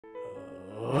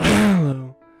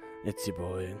Hello, it's your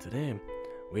boy, and today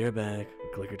we are back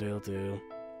with Clickertale 2.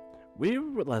 We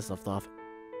last left off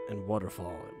in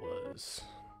Waterfall, it was.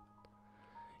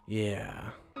 Yeah,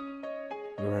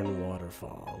 we're in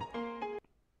Waterfall.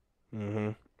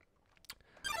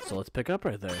 So let's pick up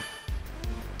right there.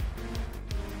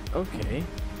 Okay,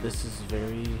 this is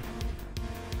very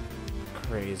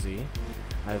crazy.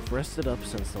 I've rested up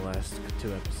since the last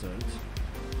 2 episodes.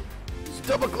 Just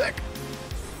double click!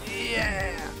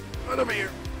 Yeah! Run over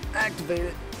here! Activate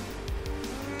it!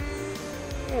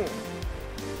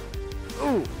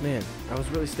 Oh man, I was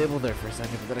really stable there for a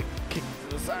second, but then I kicked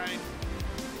to the side.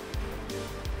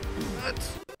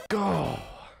 Let's go!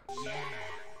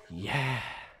 Yeah!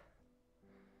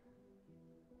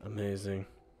 Amazing.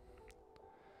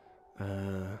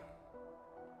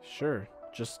 Sure.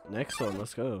 Just next one,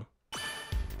 let's go.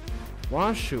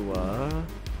 Washua.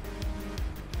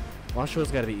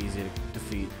 Washua's gotta be easy to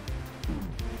defeat.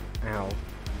 Ow.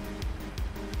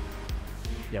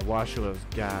 Yeah, Washua's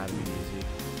gotta be easy.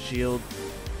 Shield.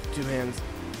 2 hands.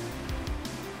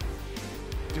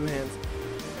 2 hands.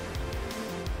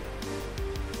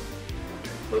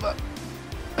 Move up.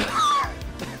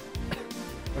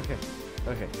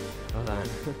 Okay. Hold on.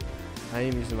 I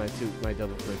am using my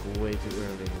double click way too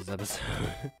early in this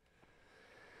episode.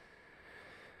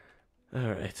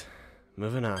 Alright.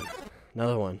 Moving on.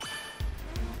 Another one.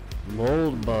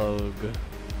 Mold bug.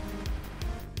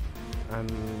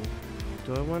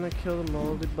 Do I want to kill the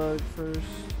moldy bug first?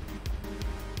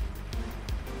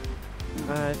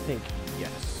 I think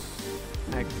yes.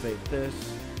 Activate this.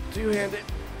 2-handed.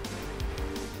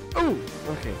 Oh!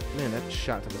 Okay. Man, that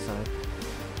shot to the side.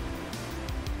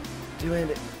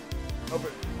 2-handed. Over.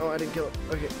 Oh, I didn't kill it.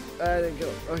 Okay. I didn't kill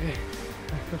it. Okay.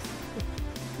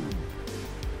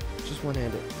 Just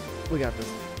 1-handed. We got this.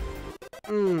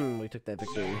 We took that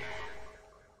victory.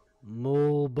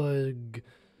 Mole bug.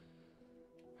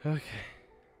 Okay.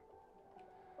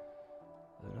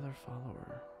 Another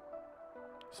follower.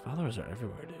 These followers are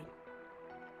everywhere,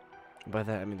 dude. By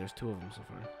that, I mean there's 2 of them so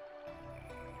far.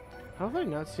 How have I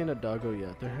not seen a doggo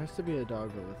yet? There has to be a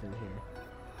doggo within here.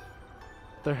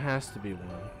 There has to be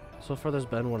one. So far there's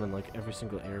been one in like every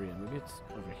single area. Maybe it's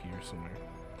over here somewhere.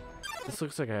 This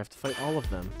looks like I have to fight all of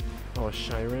them. Oh, a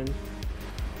Shiren.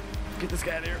 Get this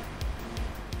guy out of here.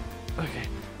 Okay.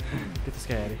 Get this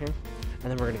guy out of here.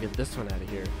 And then we're gonna get this one out of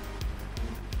here.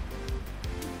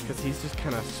 Because he's just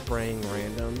kind of spraying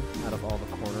random out of all the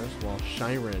corners, while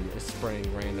Shiren is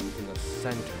spraying random in the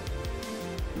center.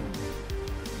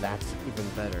 That's even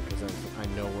better, because I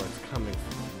know where it's coming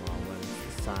from, while when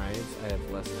it's the sides, I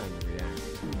have less time to react.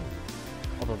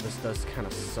 Although this does kind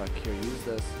of suck. Here, use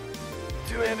this.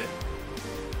 2-handed!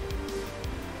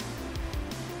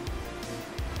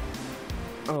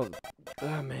 Oh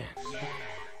man.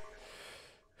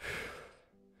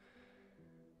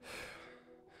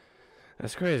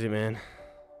 That's crazy, man.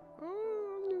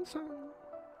 Oh,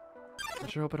 I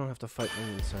sure hope I don't have to fight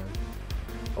Onion Sun.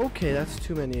 Okay, that's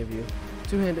too many of you.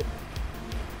 2-handed.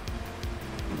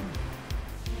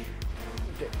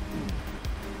 Okay.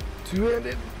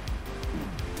 2-handed.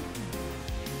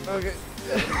 Okay.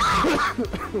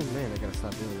 Oh man, I gotta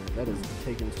stop doing that. That is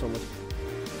taking so much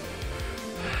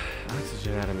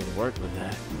oxygen out of me to work with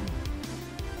that.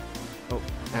 Oh,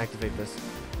 activate this.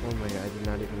 Oh my god, I did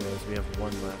not even realize we have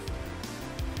 1 left.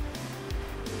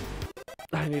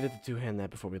 I needed to 2-hand that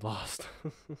before we lost.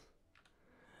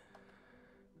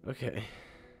 Okay.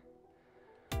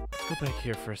 Let's go back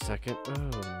here for a second.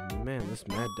 Oh man, this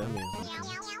Mad Dummy is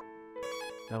looking...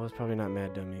 That was probably not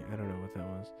Mad Dummy. I don't know what that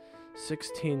was.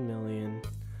 16 million.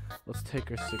 Let's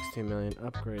take our 16 million,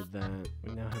 upgrade that.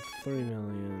 We now have 3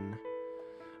 million.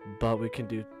 But we can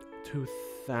do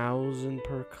 2,000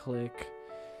 per click.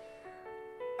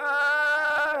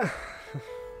 Ah!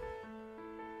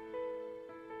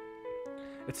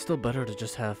 It's still better to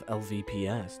just have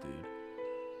LVPS, dude.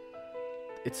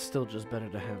 It's still just better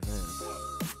to have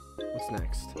that. What's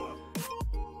next?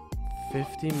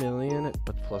 50 million,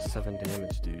 but plus 7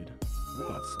 damage, dude.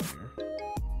 Robot Slayer.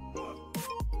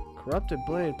 Corrupted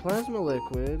Blade, Plasma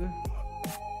Liquid.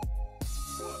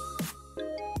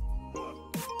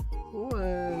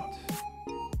 What?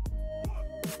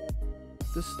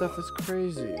 This stuff is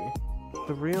crazy.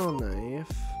 The real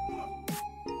knife.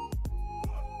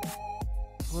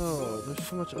 Whoa, there's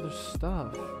so much other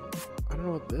stuff. I don't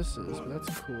know what this is, but that's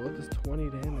cool. It does 20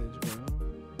 damage, bro.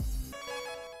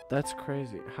 That's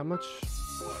crazy. How much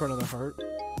for another heart?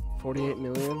 48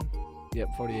 million?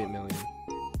 Yep, 48 million.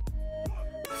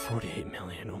 48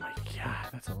 million, oh my god,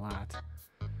 that's a lot.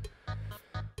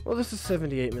 Well, this is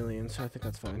 78 million, so I think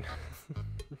that's fine.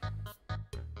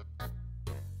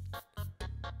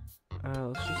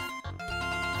 Let's just...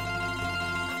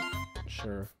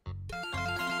 Sure.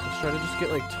 Let's try to just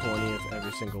get like 20 of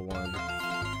every single one.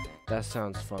 That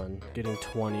sounds fun. Getting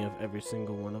 20 of every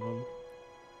single one of them.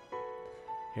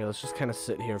 Here, let's just kind of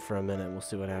sit here for a minute and we'll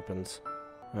see what happens.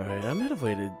 Alright, I might have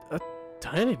waited a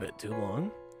tiny bit too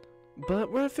long.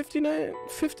 But we're at 60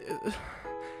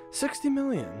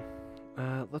 million.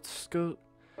 Let's go...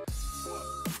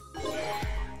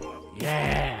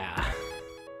 Yeah!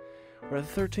 We're at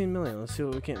 13 million. Let's see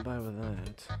what we can't buy with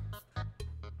that.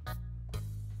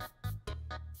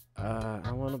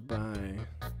 I want to buy...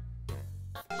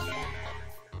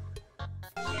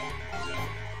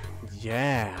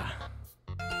 Yeah!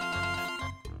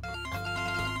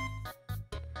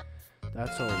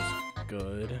 That's always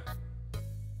good.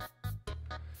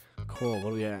 Cool,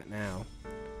 what are we at now?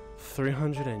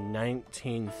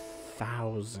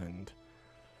 319,000.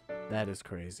 That is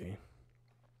crazy.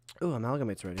 Ooh,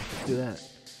 Amalgamate's ready. Let's do that.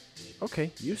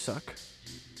 Okay, you suck.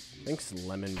 Thanks,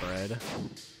 lemon bread.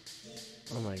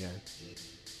 Oh my god.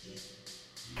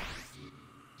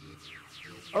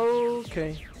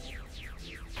 Okay.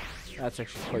 That's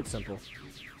actually quite simple.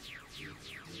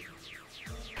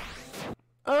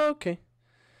 Okay.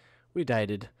 We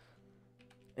died.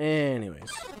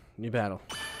 Anyways, new battle.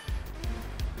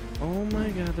 Oh my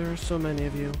god, there are so many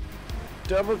of you.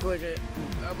 Double click it.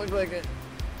 Double click it.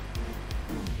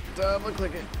 Double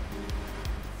click it.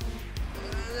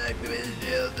 Activate the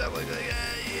shield. Double click it.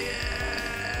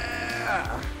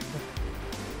 Yeah.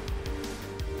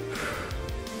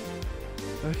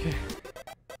 Okay.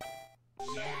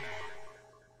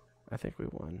 I think we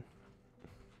won.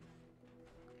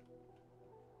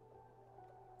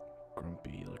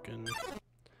 Grumpy looking.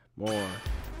 More.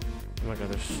 Oh my god,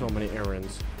 there's so many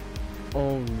errands.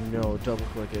 Oh no, double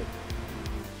click it.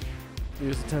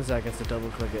 Use the 10 seconds to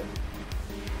double click it.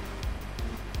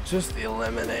 Just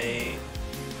eliminate.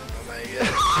 Oh my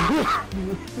god.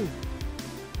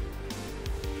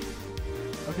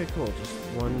 Okay, cool. Just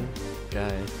one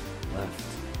guy left.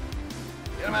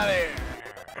 Get him out of here.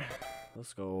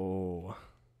 Let's go.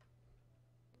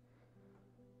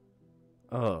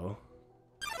 Oh.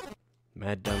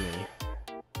 Mad dummy.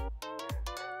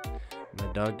 My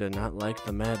dog did not like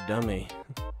the mad dummy.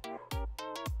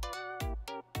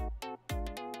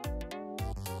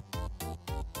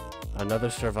 Another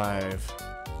survive.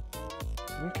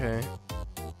 Okay.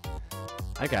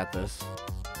 I got this.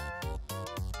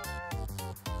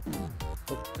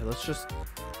 Oh, let's just...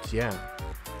 Yeah.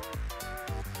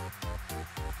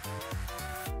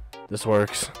 This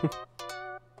works.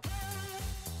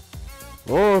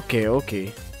 Okay,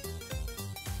 okay.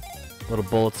 Little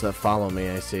bullets that follow me,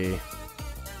 I see.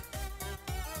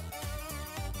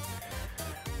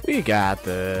 We got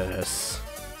this.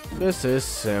 This is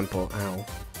simple. Ow.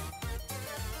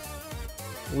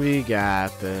 We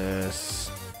got this.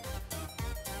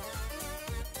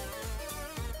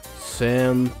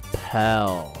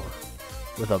 Simple.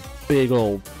 With a big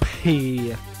old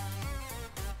P.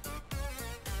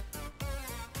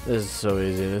 This is so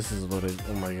easy. This is what it...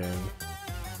 Oh my god.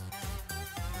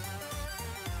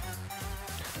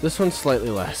 This one's slightly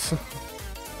less.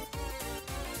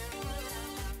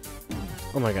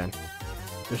 Oh my god.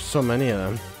 There's so many of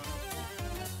them.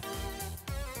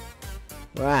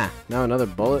 Ah, now another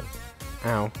bullet.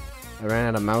 Ow. I ran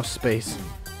out of mouse space.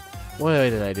 Why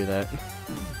did I do that?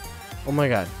 Oh my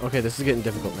god. Okay, this is getting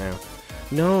difficult now.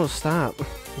 No, stop.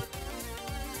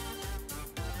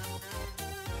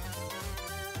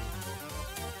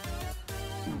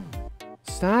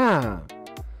 Stop.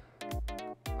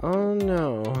 Oh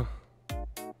no.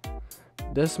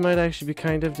 This might actually be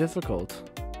kind of difficult.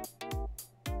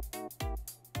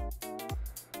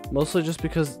 Mostly just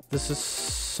because this is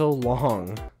so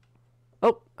long.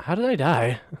 Oh, how did I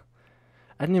die?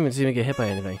 I didn't even see me get hit by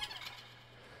anything.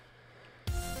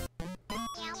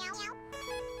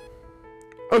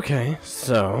 Okay,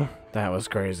 so that was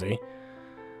crazy.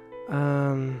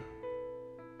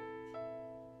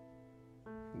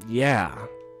 Yeah.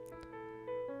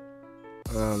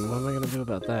 What am I gonna do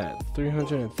about that?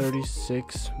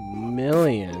 336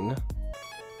 million?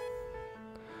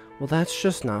 Well, that's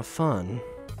just not fun.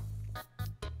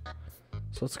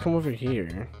 So let's come over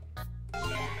here.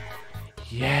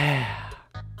 Yeah.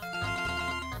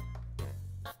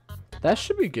 That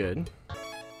should be good.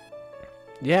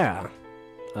 Yeah.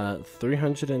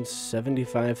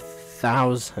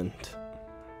 375,000.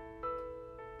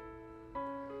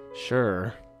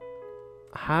 Sure.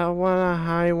 I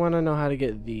wanna know how to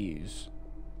get these.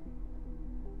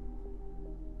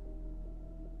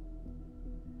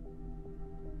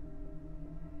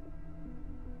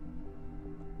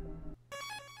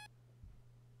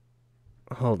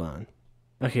 Hold on.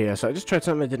 Okay, yeah, so I just tried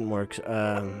something that didn't work.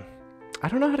 I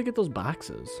don't know how to get those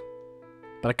boxes.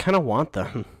 But I kind of want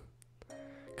them.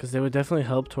 Because they would definitely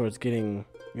help towards getting,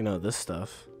 you know, this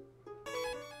stuff.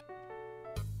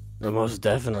 They'll most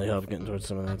definitely help getting towards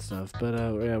some of that stuff. But,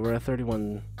 yeah, we're at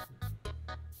 31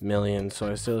 million,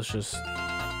 so I say let's just...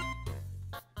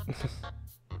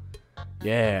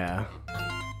 yeah.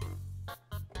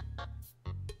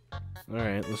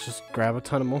 Alright, let's just grab a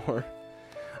ton of more.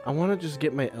 I want to just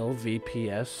get my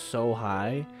LVPS so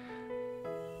high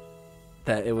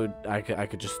that it would I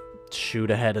could just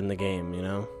shoot ahead in the game, you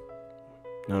know?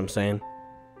 Know what I'm saying?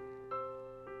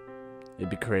 It'd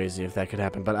be crazy if that could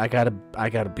happen, but I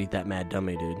gotta beat that Mad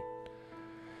Dummy, dude.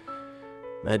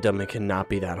 Mad Dummy cannot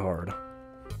be that hard.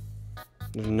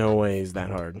 There's no way he's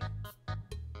that hard.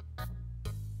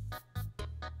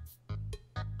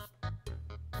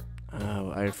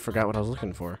 Oh, I forgot what I was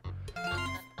looking for.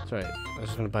 That's right. I was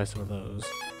just gonna buy some of those.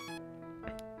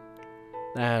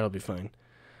 That'll be fine.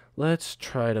 Let's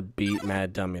try to beat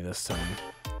Mad Dummy this time.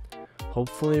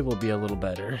 Hopefully we'll be a little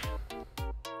better.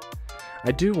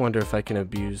 I do wonder if I can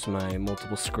abuse my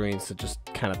multiple screens to just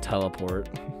kind of teleport.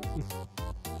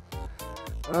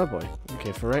 Oh boy.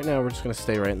 Okay, for right now we're just gonna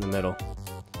stay right in the middle.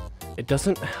 It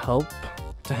doesn't help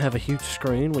to have a huge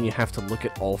screen when you have to look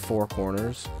at all four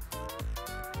corners.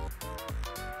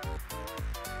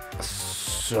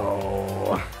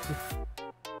 So...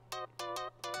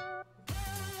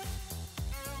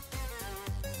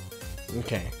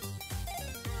 okay.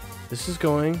 This is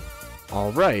going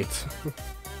all right.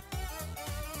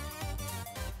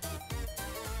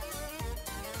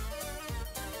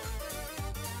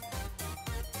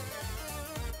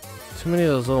 Too many of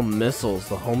those little missiles,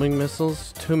 the homing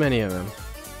missiles, too many of them.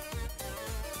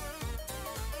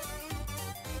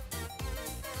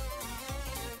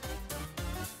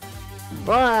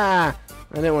 Ah!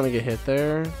 I didn't want to get hit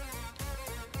there.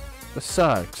 This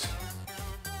sucks.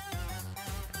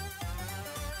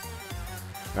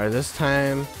 Alright, this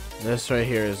time, this right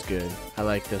here is good. I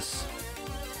like this.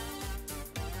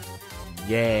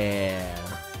 Yeah.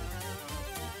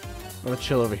 I'm gonna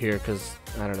chill over here because,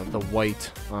 I don't know, the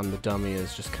white on the dummy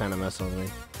is just kind of messing with me.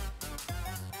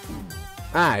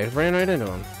 Ah, I ran right into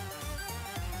him.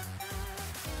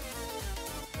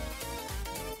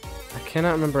 I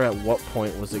cannot remember at what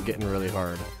point was it getting really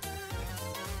hard.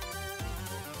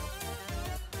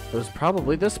 It was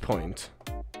probably this point.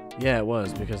 Yeah, it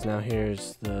was, because now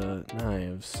here's the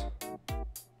knives.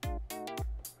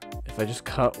 If I just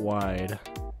cut wide...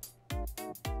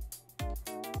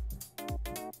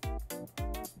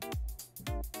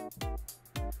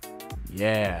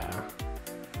 yeah.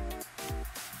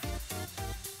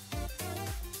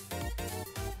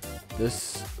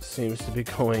 This seems to be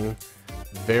going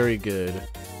very good.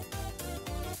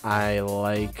 I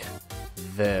like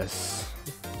this.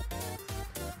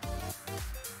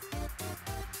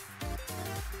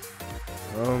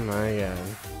 Oh my god.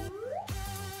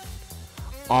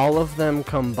 All of them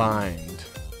combined.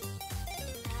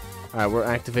 Alright, we're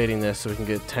activating this so we can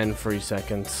get 10 free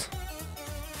seconds.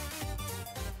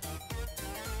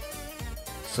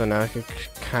 So now I can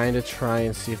kind of try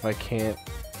and see if I can't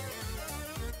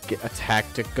get a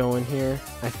tactic going here.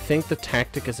 I think the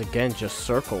tactic is, again, just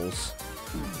circles.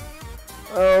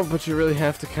 Oh, but you really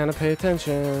have to kind of pay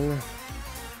attention.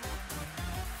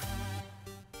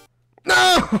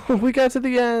 No! We got to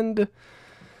the end!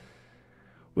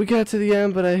 We got to the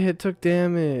end, but I took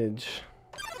damage.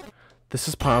 This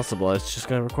is possible. It's just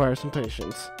going to require some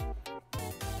patience.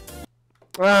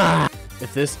 Ah!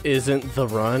 If this isn't the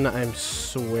run, I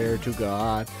swear to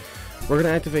God. We're going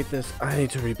to activate this. I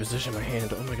need to reposition my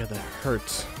hand. Oh my god, that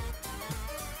hurts.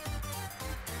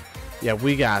 Yeah,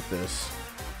 we got this.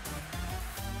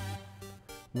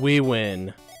 We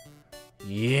win.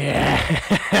 Yeah!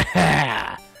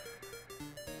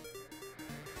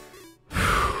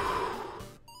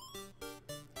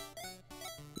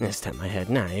 This time I had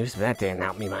knives, but that didn't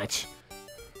help me much.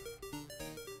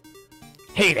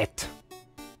 Hate it!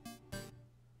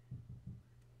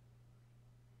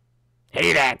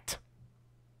 Hate it!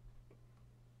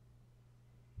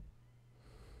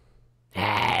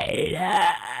 Hate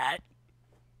it!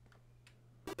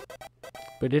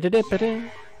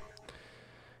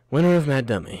 Winner of Mad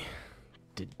Dummy.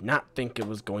 Did not think it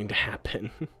was going to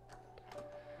happen.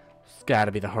 It's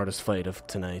gotta be the hardest fight of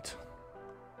tonight.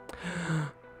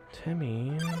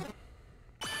 Timmy.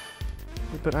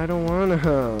 But I don't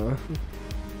wanna.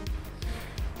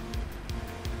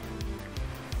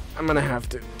 I'm gonna have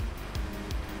to.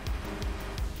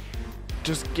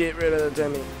 Just get rid of the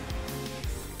dummy.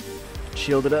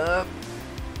 Shield it up.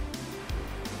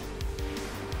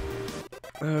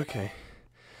 Okay.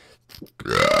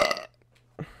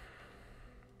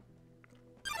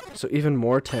 So even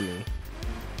more Temmie.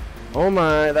 Oh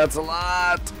my, that's a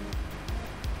lot!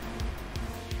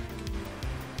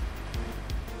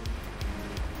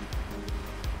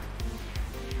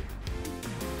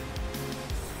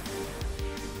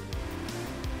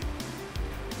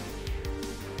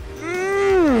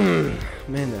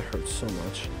 Man, that hurts so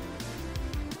much.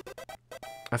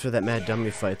 After that mad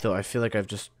dummy fight, though, I feel like I've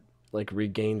just, like,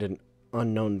 regained an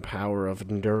unknown power of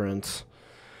endurance.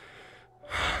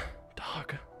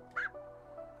 Dog.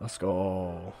 Let's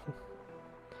go.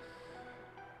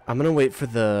 I'm gonna wait for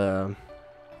the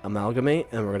amalgamate,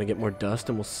 and we're gonna get more dust,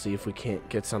 and we'll see if we can't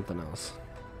get something else.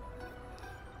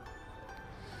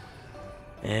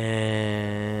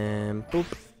 And boop.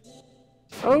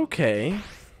 Okay.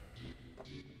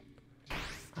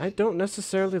 I don't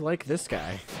necessarily like this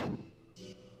guy.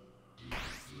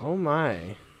 Oh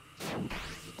my.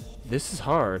 This is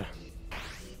hard.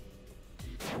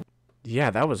 Yeah,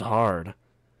 that was hard.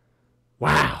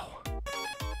 Wow.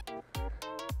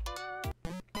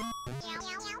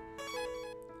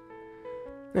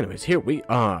 Anyways, here we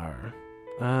are.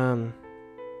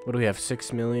 What do we have?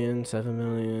 6 million, 7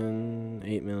 million,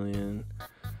 8 million.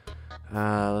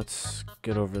 Let's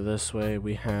get over this way.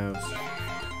 We have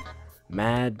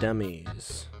mad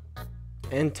dummies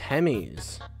and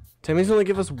Temmies. Temmies only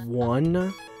give us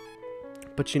 1,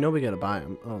 but you know we gotta buy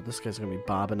them. Oh, this guy's gonna be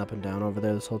bobbing up and down over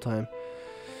there this whole time.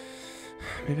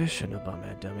 Maybe I shouldn't have bought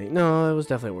mad dummy. No, it was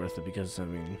definitely worth it because I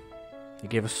mean, he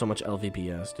gave us so much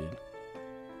LVPS, dude.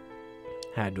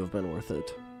 Had to have been worth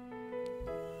it.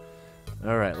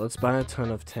 Alright, let's buy a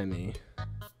ton of Temmie.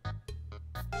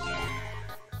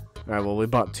 Alright, well, we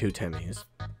bought 2 Temmies.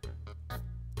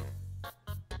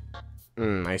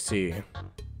 I see.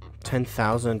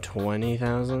 10,000,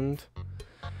 20,000?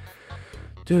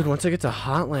 Dude, once I get to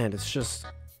Hotland, it's just...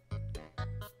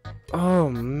 Oh,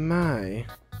 my.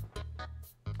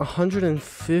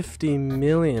 150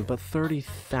 million, but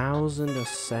 30,000 a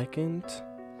second?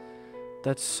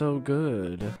 That's so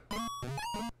good.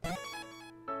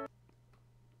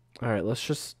 Alright,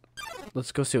 let's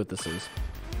go see what this is.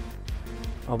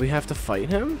 Oh, we have to fight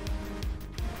him?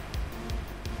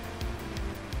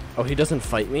 Oh, he doesn't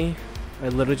fight me? I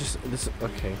literally just,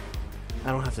 okay.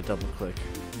 I don't have to double click.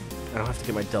 I don't have to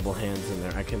get my double hands in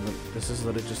there. This is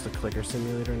literally just a clicker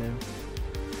simulator now.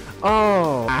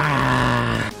 Oh!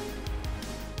 Ah!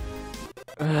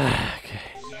 Okay.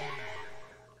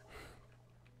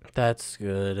 That's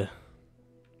good.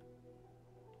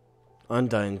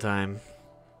 Undying time.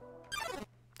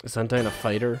 Is Undying a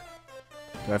fighter?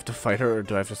 Do I have to fight her or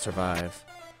do I have to survive?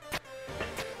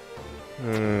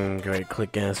 Great,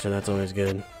 Clickcaster, that's always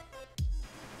good.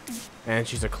 And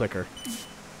she's a clicker.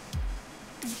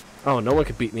 Oh, no one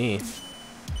could beat me.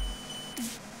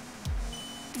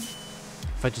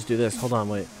 If I just do this, hold on,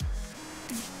 wait.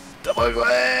 Double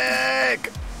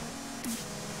click!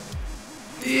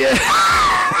 Yeah!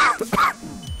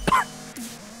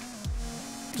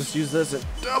 Just use this and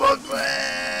double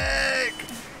click!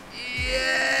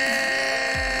 Yeah!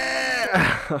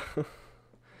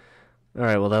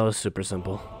 Alright, well that was super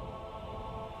simple.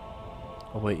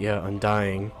 Oh wait, yeah,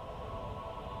 undying.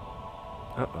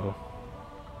 Uh-oh.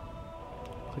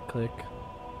 Click, click.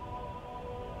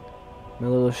 My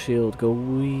little shield, go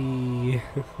wee.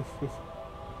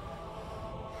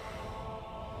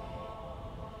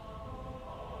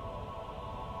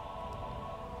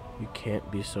 You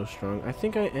can't be so strong. I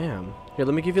think I am. Here,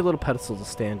 let me give you a little pedestal to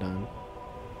stand on.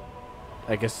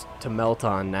 I guess to melt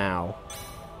on now.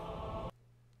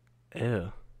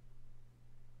 Ew.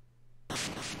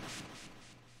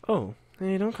 Oh,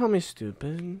 hey, don't call me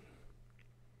stupid.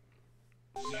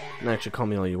 Actually, call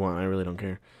me all you want. I really don't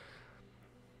care.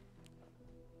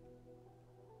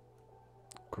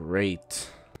 Great.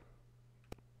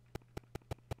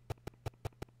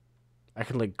 I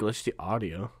can, like, glitch the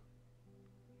audio.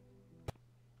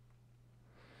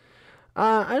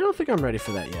 I don't think I'm ready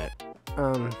for that yet.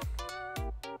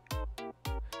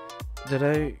 Did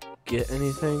I get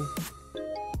anything?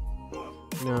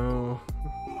 No.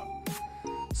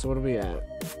 So what are we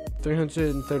at?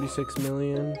 336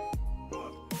 million?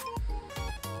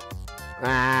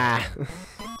 Ah!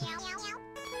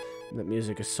 That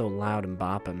music is so loud and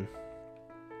bopping.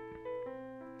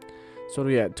 So what are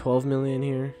we at? 12 million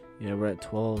here? Yeah, we're at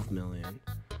 12 million.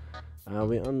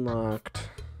 We unlocked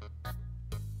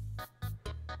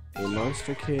a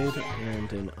Monster Kid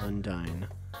and an Undying.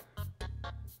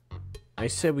 I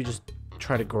said we just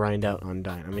try to grind out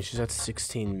Undying. I mean, she's at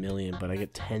 16 million, but I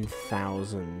get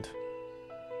 10,000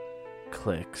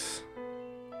 clicks.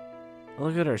 Oh,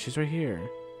 look at her. She's right here.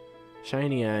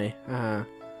 Shiny eye.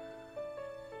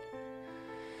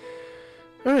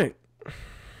 Alright.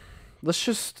 Let's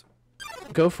just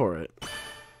go for it.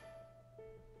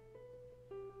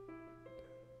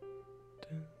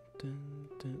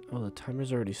 Oh, the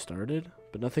timer's already started?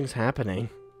 But nothing's happening.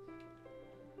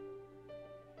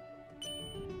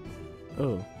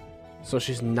 Oh. So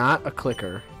she's not a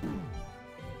clicker.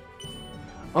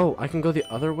 Oh, I can go the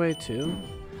other way too?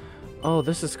 Oh,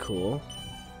 this is cool.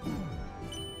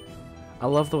 I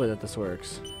love the way that this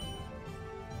works.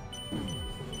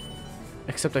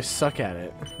 Except I suck at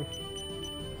it.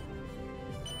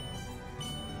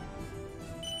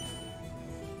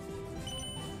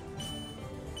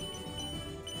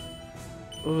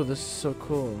 Oh, this is so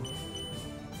cool.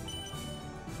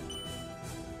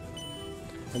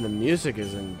 And the music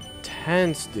is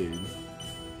intense, dude.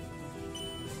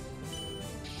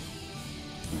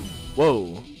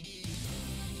 Whoa.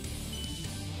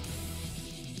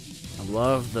 I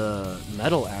love the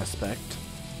metal aspect.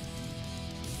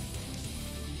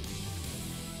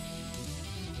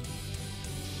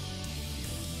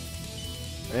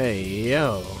 Hey,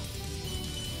 yo.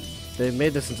 They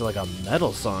made this into like a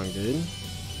metal song, dude.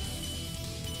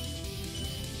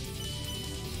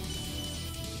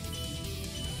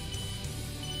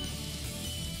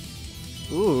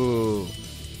 Ooh.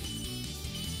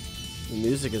 The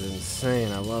music is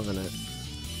insane. I'm loving it.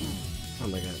 Oh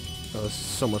my god. That was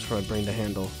so much for my brain to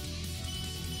handle.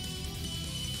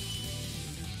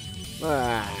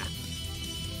 Ah.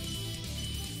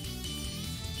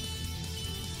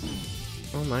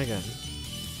 Oh my god.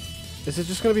 Is it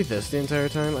just gonna be this the entire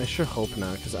time? I sure hope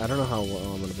not, because I don't know how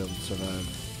well I'm gonna be able to survive.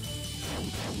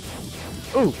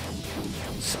 Ooh!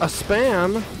 A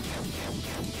spam!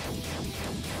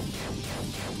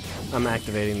 I'm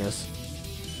activating this.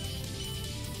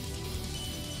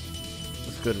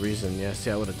 With good reason. Yeah, see,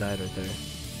 I would have died right there.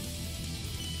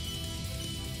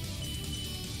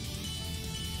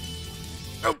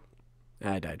 Oh!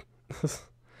 I died.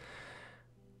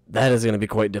 That is going to be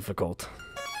quite difficult.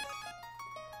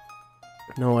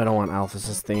 No, I don't want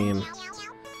Alphys's theme.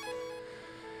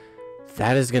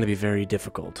 That is going to be very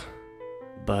difficult.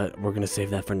 But we're going to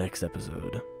save that for next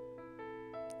episode.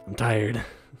 I'm tired.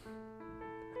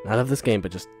 Not of this game,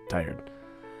 but just tired.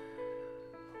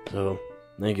 So,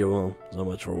 thank you all so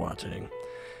much for watching.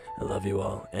 I love you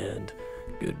all, and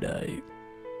good night.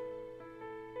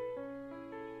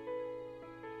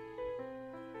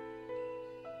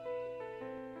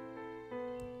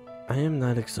 I am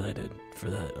not excited for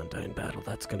that Undying battle.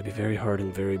 That's going to be very hard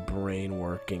and very brain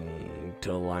working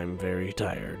till I'm very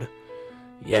tired.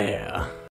 Yeah.